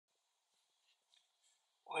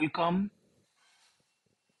Welcome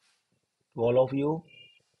to all of you.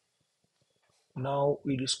 Now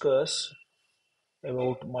we discuss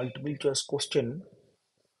about multiple choice question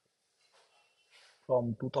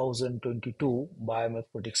from 2022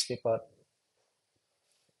 biomathematics paper.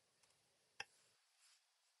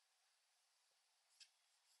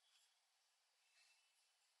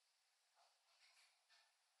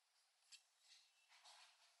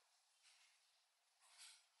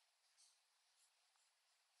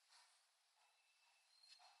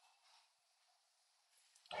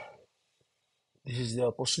 This is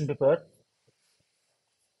the question paper.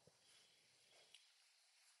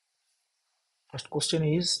 First question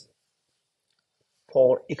is,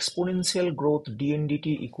 for exponential growth dn dt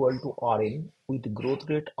equal to Rn with growth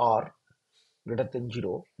rate R greater than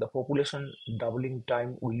 0, the population doubling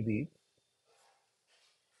time will be.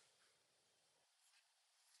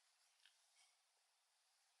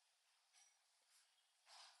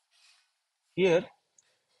 Here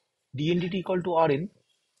dn dt equal to Rn,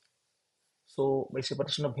 so by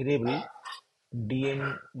separation of variable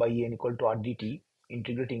dn by n equal to R dt,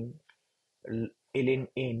 integrating ln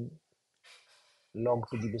n log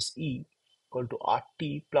to the base e equal to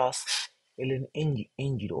RT plus ln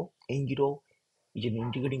n0. N0 is an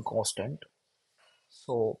integrating constant.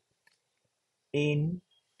 So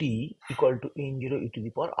nt equal to n0 e to the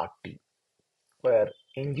power RT, where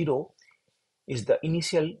n0 is the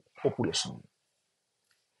initial population.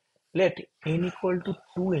 Let n equal to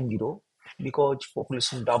 2n0 because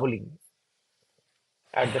population doubling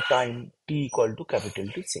at the time t equal to capital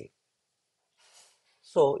T, say.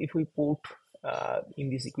 So if we put in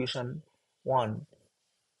this equation 1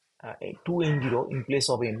 2n0 in place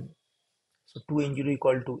of n, so 2n0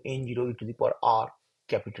 equal to n0 e to the power r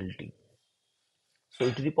capital T. So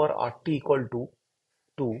e to the power rt equal to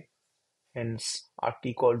 2, hence rt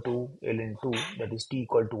equal to ln 2, that is t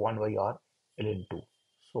equal to 1 by r ln 2.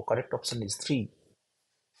 So correct option is 3.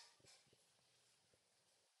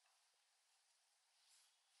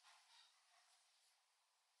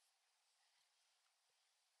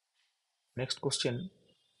 Next question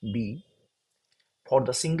B. For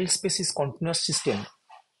the single species continuous system,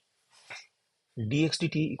 dx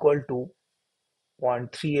dt equal to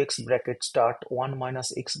 0.3x bracket start 1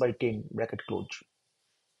 minus x by 10 bracket close.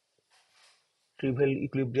 Trivial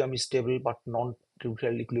equilibrium is stable but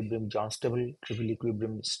non-trivial equilibrium is unstable. Trivial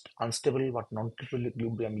equilibrium is unstable but non-trivial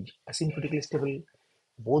equilibrium is asymptotically stable.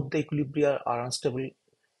 Both the equilibria are unstable.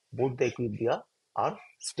 Both the equilibria are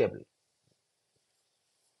stable.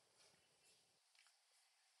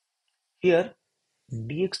 Here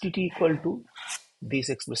dx dt equal to this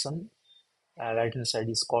expression, right hand side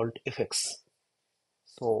is called fx.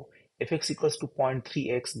 So fx equals to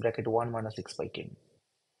 0.3x bracket 1 minus x by 10.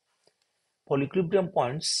 For equilibrium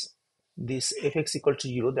points, this fx equal to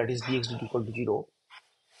 0, that is dx dt equal to 0.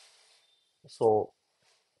 So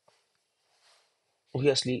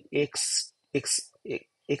obviously x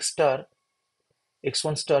star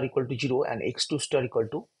x1 star equal to 0 and x2 star equal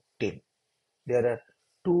to 10. There are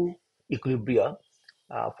two equilibria.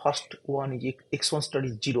 First one is x1 star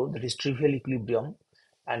is 0, that is trivial equilibrium,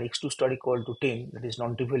 and x2 star equal to 10, that is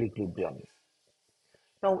non-trivial equilibrium.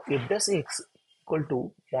 Now f dash x equal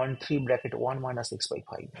to 0.3 bracket 1 minus x by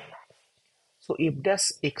 5. So f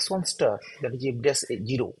dash x1 star, that is f dash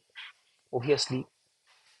 0, obviously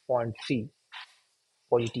 0.3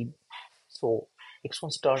 positive. So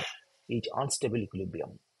x1 star is unstable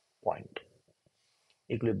equilibrium point.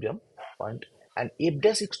 And f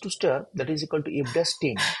dash x2 star, that is equal to f dash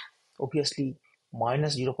 10, obviously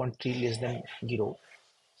minus 0.3 less than 0.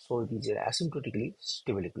 So it is an asymptotically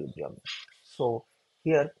stable equilibrium. So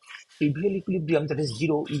here trivial equilibrium, that is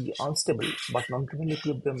 0, is unstable, but non-trivial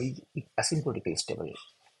equilibrium is asymptotically stable.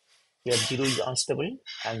 Here 0 is unstable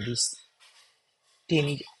and this 10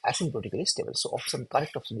 is asymptotically stable. So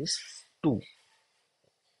correct option is 2.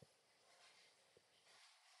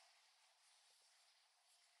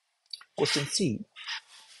 Question C.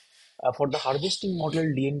 For the harvesting model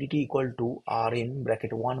dn dt equal to Rn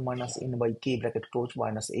bracket 1 minus n by k bracket close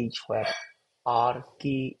minus h, where r,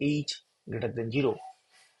 k, h greater than 0,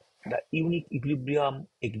 the unique equilibrium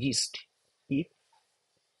exists if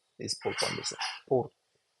this 4 condition, 4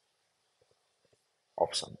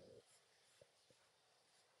 option.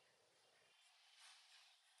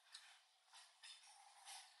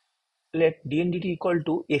 Let dn dt equal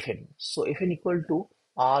to fn. So fn equal to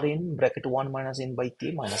Rn bracket 1 minus n by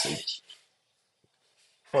k minus h.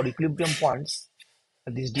 For equilibrium points,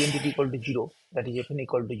 this dn dt equal to 0, that is fn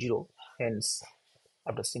equal to 0. Hence,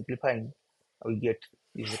 after simplifying, we get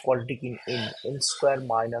this quadratic in n square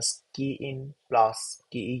minus kn plus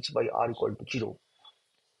kh by r equal to 0.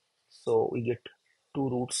 So we get two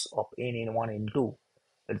roots of n in 1 and 2.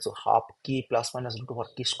 That's so half k plus minus root over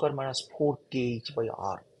k square minus 4k h by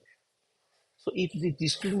r. So if the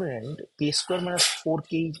discriminant k square minus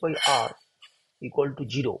 4k h by r equal to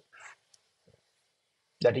 0,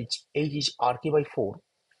 that is h is rk by 4,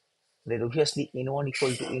 then obviously n1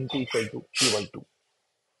 equal to n2 equal to k by 2.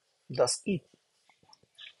 Thus, if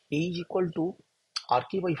a is equal to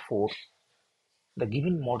rk by 4, the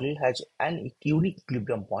given model has an unique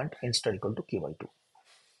equilibrium point n star equal to k by 2.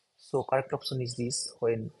 So correct option is this,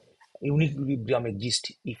 when unique equilibrium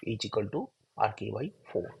exists if h equal to rk by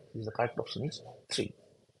 4. This is the correct option is 3.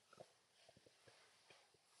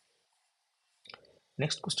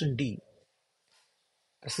 Next question D.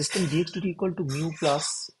 The system dx equal to mu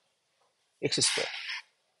plus x square.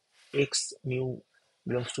 X mu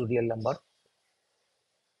belongs to real number,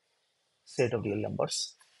 set of real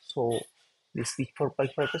numbers. So this is for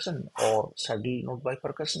bifurcation or saddle node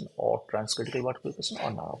bifurcation or transcritical bifurcation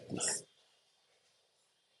or none of this.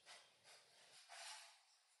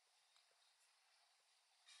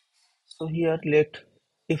 So here let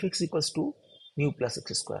fx equals to mu plus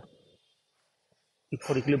x square. If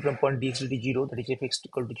for equilibrium point dx dt 0, that is fx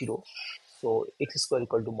equal to 0, so x square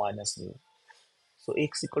equal to minus mu. So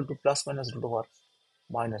x equal to plus minus root over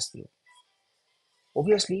minus mu.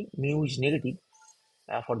 Obviously mu is negative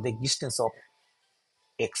for the existence of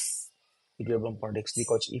x, equilibrium point x,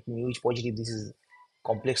 because if mu is positive, this is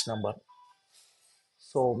complex number,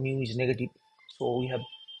 so mu is negative. So we have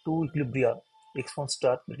two equilibria, x1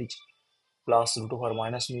 star that is plus root over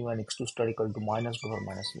minus mu and x2 star equal to minus root over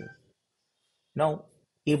minus mu. Now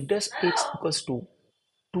f dash x equals to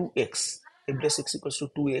 2x, f dash x equals to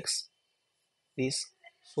 2x, this,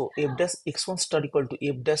 so f dash x1 star equal to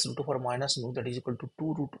f dash root over minus mu, that is equal to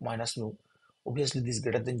 2 root minus mu. Obviously this is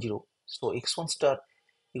greater than 0, so x1 star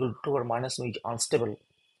equal to root over minus mu is unstable,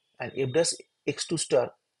 and f dash x2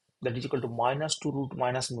 star that is equal to minus 2 root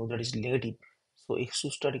minus mu, that is negative, so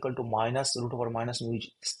x2 star equal to minus root over minus mu is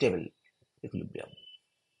stable equilibrium.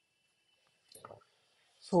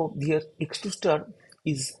 So here x2 star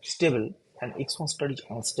is stable and x1 star is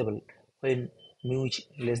unstable when mu is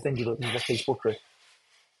less than 0 in the phase portrait,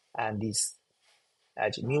 and this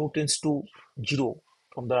as mu tends to 0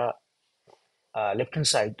 from the left hand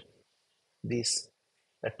side, this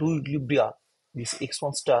the two equilibria, this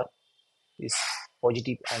x1 star is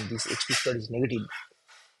positive and this x2 star is negative,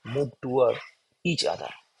 move toward each other.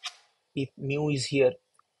 If mu is here,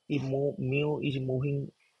 if mu is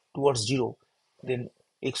moving towards 0, then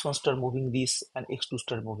x1 star moving this and x2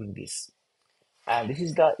 star moving this. And this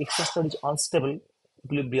is the x1 star is unstable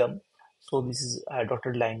equilibrium, so this is a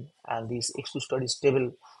dotted line, and this x2 star is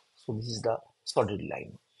stable, so this is the solid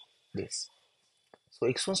line. This. So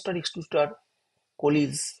x1 star, x2 star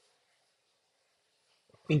coalesce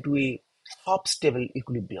into a half stable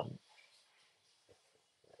equilibrium.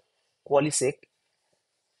 Coalesce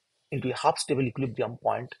into a half stable equilibrium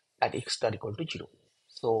point at x star equal to 0.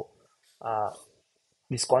 So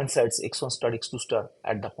this coincides x1 star, x2 star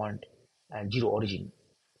at the point and 0 origin.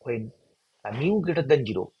 When mu greater than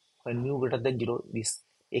 0, when mu greater than 0, this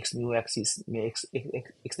x mu axis,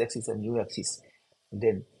 x axis and mu axis,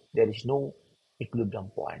 then there is no equilibrium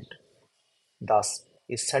point. Thus,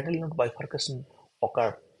 a saddle node bifurcation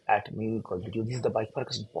occur at mu equal to 0. This is the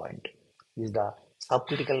bifurcation point. This is the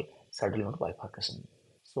subcritical saddle node bifurcation.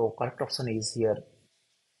 So correct option is here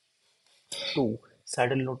 2,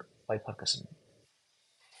 saddle node bifurcation.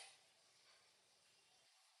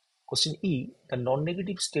 Question E, the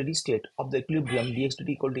non-negative steady state of the equilibrium dx dt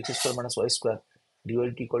equal to x square minus y square dy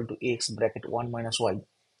dt equal to x bracket 1 minus y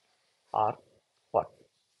are what?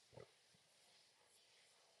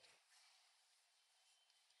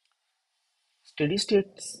 Steady state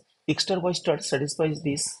x star y star satisfies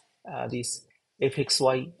this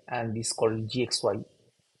fxy and this called gxy.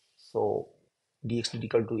 So dx dt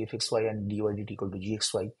equal to fxy and dy dt equal to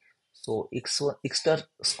gxy. So x star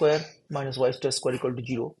square minus y star square equal to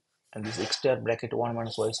 0, and this x star bracket 1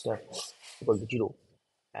 minus y star equal to 0,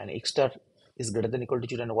 and x star is greater than equal to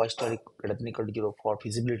 0 and y star greater than equal to 0 for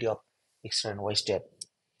feasibility of x star and y star.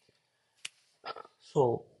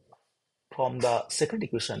 So from the second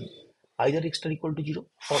equation, either x star equal to 0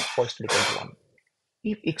 or y star equal to 1.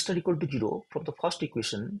 If x star equal to 0, from the first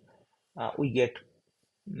equation, we get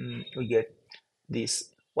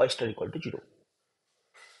this y star equal to 0.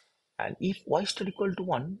 And if y star equal to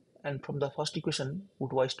 1, and from the first equation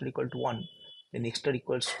put y star equal to 1, then x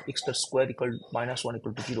star square equal minus 1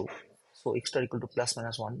 equal to 0. So x star equal to plus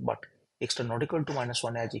minus 1, but x star not equal to minus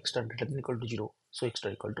 1 as x star greater than equal to 0, so x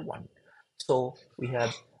star equal to 1. So we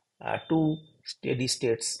have two steady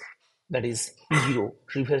states that is E0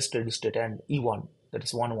 trivial steady state, and E1 that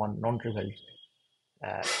is 1 non-trivial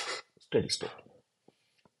uh, steady state.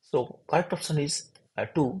 So correct option is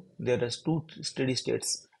 2. There is two steady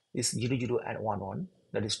states is 0 0 and 1 1,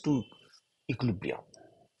 that is 2 equilibria.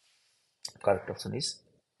 Correct option is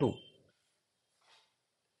 2.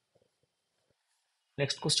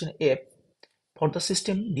 Next question F. For the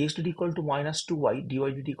system dx equal to minus 2y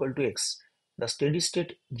dy equal to x, the steady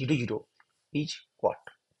state 0 0 is what?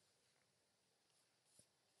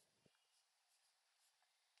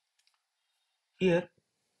 Here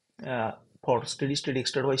for steady state x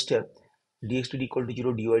star y star, dx equal to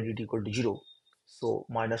 0, dy equal to 0. So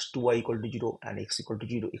minus 2y equal to 0 and x equal to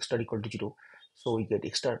 0, x star equal to 0. So we get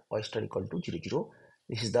x star y star equal to 0 0.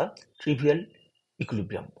 This is the trivial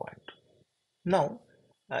equilibrium point. Now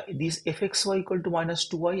this fxy equal to minus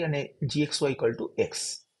 2y and gxy equal to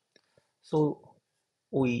x. So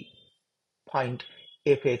we find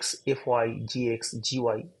fx, fy, gx, gy,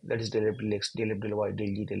 that is del f del x, del f del y,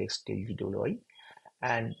 del g del x, del g del y,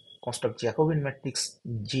 and construct Jacobian matrix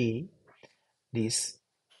J. This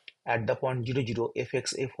at the point 0 0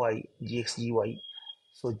 fx, fy, gx, gy.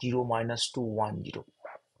 So 0 minus 2 1 0.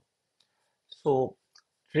 So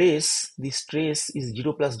this trace is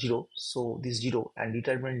 0 plus 0, so this 0, and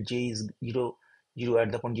determinant J is 0 0 at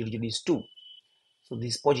the point 0 0 is 2. So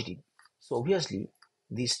this is positive. So obviously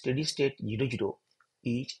this steady state 0 0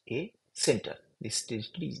 is a center. This steady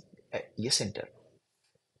state is a center.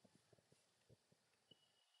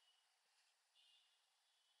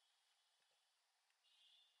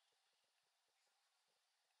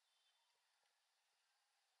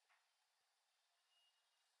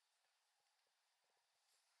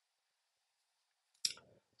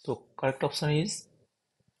 So correct option is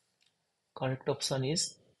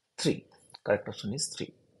 3. Correct option is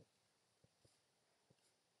 3.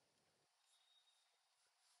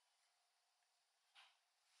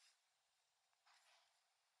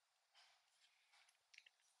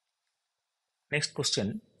 Next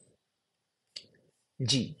question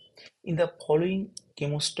G. In the following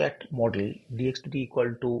chemostat model, dx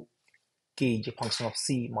equal to k is a function of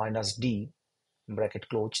c minus d bracket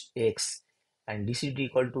close x, and dc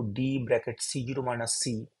equal to d bracket c0 minus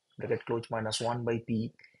c bracket close minus 1 by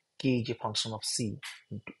p, k is a function of c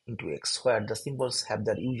into x, where the symbols have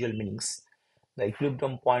their usual meanings. The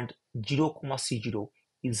equilibrium point 0, c0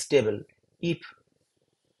 is stable if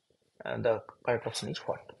the correct option is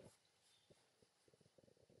what?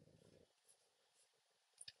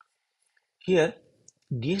 Here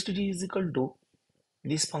dx is equal to,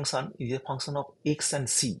 this function is a function of x and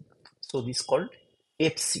c, so this is called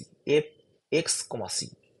fc, f x comma c.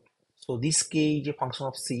 So this k is a function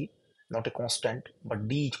of c, not a constant, but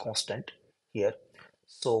d is constant here.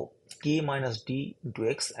 So k minus d into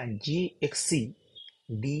x, and gxc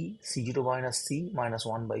d c0 minus c minus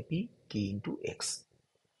 1 by p k into x.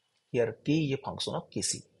 Here k is a function of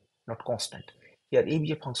kc, not constant. Here f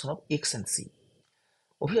is a function of x and c.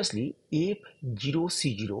 Obviously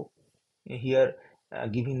f0c0 here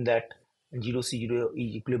given that 0c0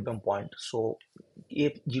 is equilibrium point, so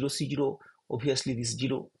f0c0, obviously this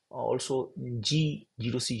 0 also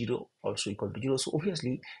g0c0 also equal to 0, so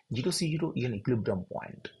obviously 0c0 is an equilibrium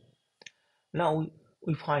point. Now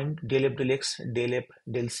we find del f del x, del f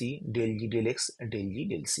del c, del g del x, del g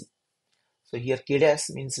del c. So here k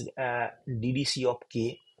dash means ddc of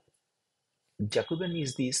k. Jacobian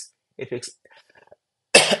is this fx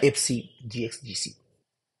fc gx gc.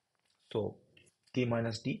 So k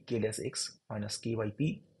minus d, k dash x minus k by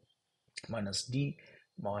p minus d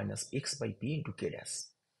minus x by p into k dash.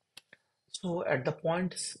 So at the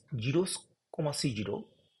point 0, c0,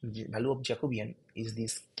 the value of Jacobian is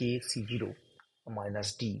this k c0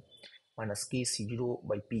 minus d minus k c0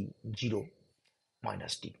 by p 0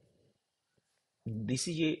 minus d. This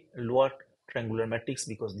is a lower triangular matrix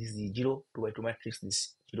because this is 0, 2 by 2 matrix, this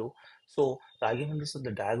is 0. So the eigenvalues of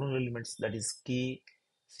the diagonal elements, that is k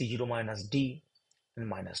c0 minus d and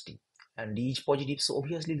minus d, and d is positive, so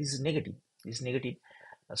obviously this is negative. This is negative.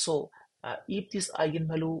 So if this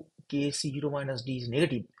eigenvalue k c0 minus d is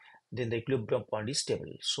negative, then the equilibrium point is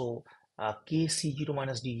stable. So k c0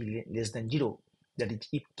 minus d less than 0, that is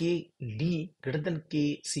if k d greater than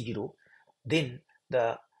k c0, then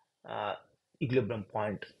the equilibrium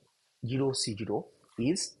point 0 c0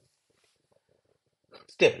 is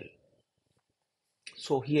stable.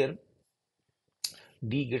 So here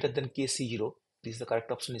d greater than k c0, this is the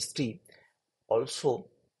correct option is 3. Also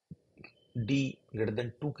d greater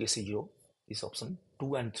than 2 k c0, this option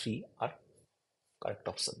 2 and 3 are correct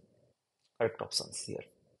options here,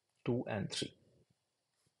 2 and 3.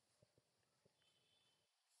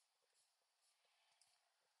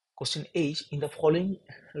 Question H. In the following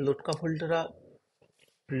Lotka-Volterra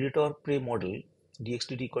predator-prey model, dx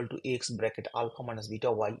dt equal to x bracket alpha minus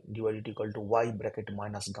beta y divided equal to y bracket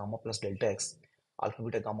minus gamma plus delta x. Alpha,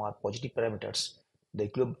 beta, gamma are positive parameters. The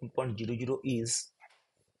equilibrium point 0, 0 is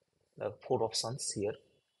the four options here.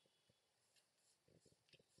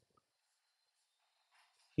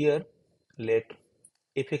 Here, let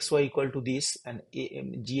fxy equal to this and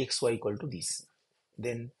gxy equal to this.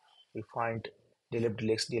 Then we find del f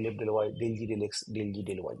del x, del f del y, del g del x, del g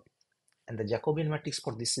del y. And the Jacobian matrix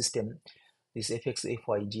for this system is fx,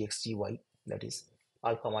 fy, gx, gy, that is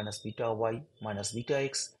alpha minus beta y minus beta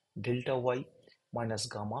x, delta y minus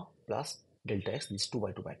gamma plus delta x, this 2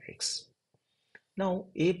 by 2 matrix. Now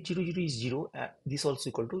f00 is 0, this also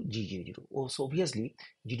equal to g00. Oh, so obviously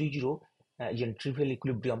 00 is a trivial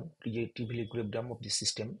equilibrium of this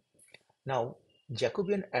system. Now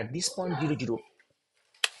Jacobian at this point 00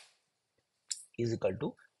 is equal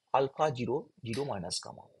to alpha 0, 0 minus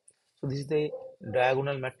gamma. So this is the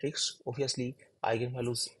diagonal matrix. Obviously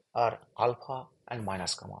eigenvalues are alpha and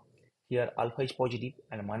minus gamma. Here alpha is positive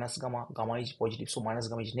and minus gamma, gamma is positive, so minus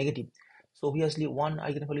gamma is negative. So obviously one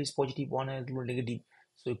eigenvalue is positive, one eigenvalue negative.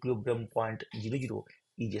 So equilibrium point 0, 0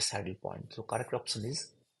 is a saddle point. So correct option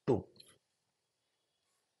is 2.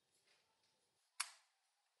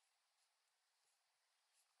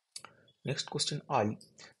 Next question I.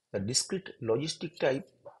 The discrete logistic type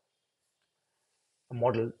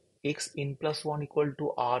model xn plus 1 equal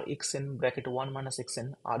to r xn bracket 1 minus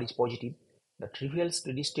xn, r is positive. The trivial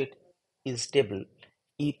steady state is stable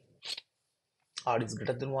if r is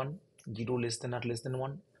greater than 1, 0 less than or less than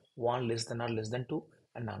 1, 1 less than or less than 2,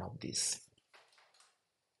 and none of these.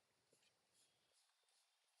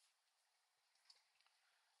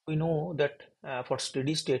 We know that for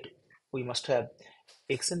steady state we must have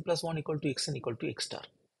xn plus 1 equal to xn equal to x star.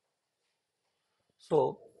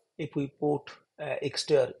 So if we put x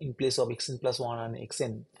star in place of xn plus 1 and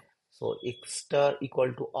xn, so x star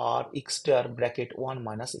equal to r x star bracket 1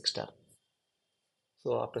 minus x star.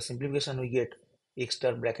 So after simplification we get x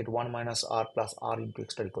star bracket 1 minus r plus r into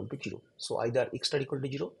x star equal to 0. So either x star equal to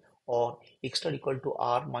 0 or x star equal to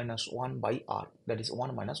r minus 1 by r, that is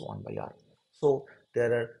 1 minus 1 by r. So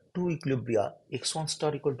there are two equilibria, x1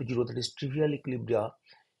 star equal to 0, that is trivial equilibrium,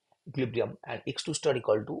 and x2 star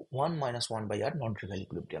equal to 1 minus 1 by r, non-trivial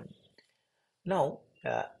equilibrium. Now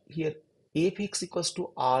here fx equals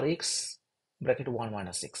to rx bracket 1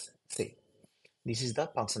 minus x, say this is the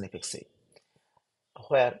function fx, say,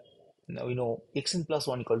 where now we know xn plus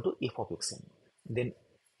 1 equal to f of xn. Then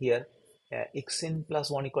here xn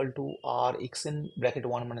plus 1 equal to r xn bracket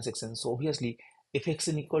 1 minus xn. So obviously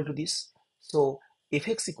fxn equal to this. So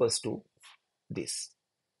fx equals to this.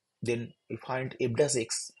 Then we find f dash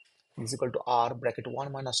x is equal to r bracket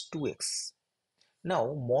 1 minus 2x.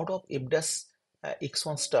 Now mod of f dash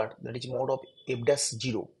x1 star, that is mod of f dash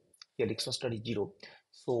 0. Here x1 star is 0.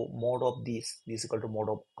 So mod of this is equal to mod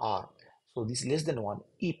of r. So this is less than 1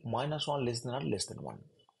 if minus 1 less than or less than 1.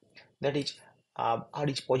 That is r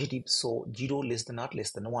is positive, so 0 less than or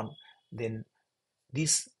less than 1. Then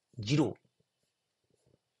this 0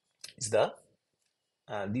 is the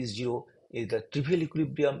trivial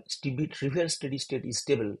equilibrium, trivial steady state is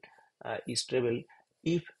stable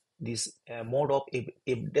if this mod of f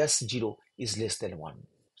dash 0 is less than 1.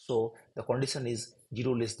 So the condition is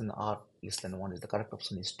 0 less than r less than 1 is the correct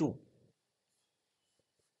option is 2.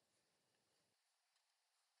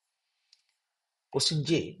 Question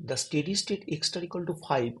J. The steady state x star equal to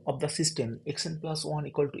 5 of the system xn plus 1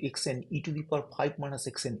 equal to xn e to the power 5 minus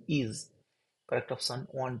xn is correct option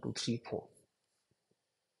 1, 2, 3, 4.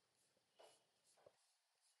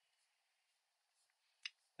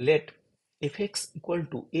 Let fx equal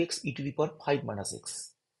to x e to the power 5 minus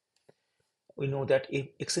x. We know that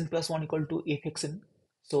if xn plus 1 equal to fxn,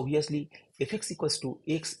 so obviously fx equals to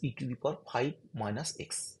x e to the power 5 minus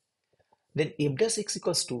x. Then f dash x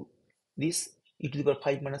equals to this e to the power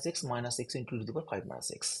 5 minus x into e to the power 5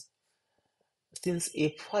 minus x. Since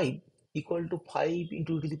f5 equal to 5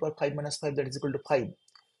 into e to the power 5 minus 5, that is equal to 5.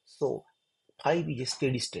 So 5 is a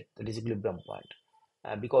steady state, that is equilibrium point,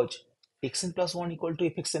 because xn plus 1 equal to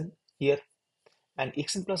fxn here, and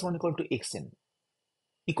xn plus 1 equal to xn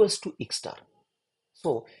equals to x star.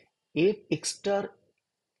 So if x star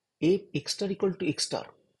equal to x star,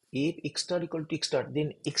 then x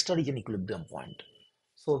star is an equilibrium point.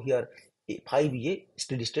 So here 5 is a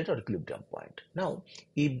steady state or equilibrium point. Now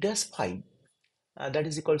if dash 5 that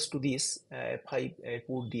is equals to this 5,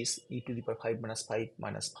 put this e to the power 5 minus 5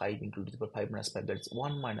 into e to the power 5 minus 5, that is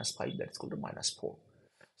 1 minus 5, that is equal to minus 4.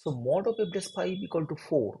 So mod of f dash 5 equal to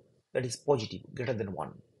 4, that is positive, greater than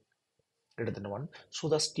 1. greater than 1. So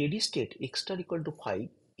the steady state x star equal to 5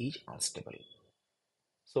 is unstable.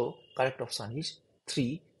 So correct option is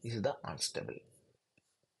 3 is the unstable.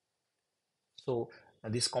 So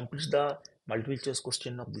this completes the multiple choice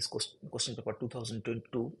question of this question paper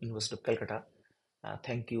 2022 University of Calcutta.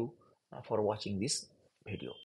 Thank you for watching this video.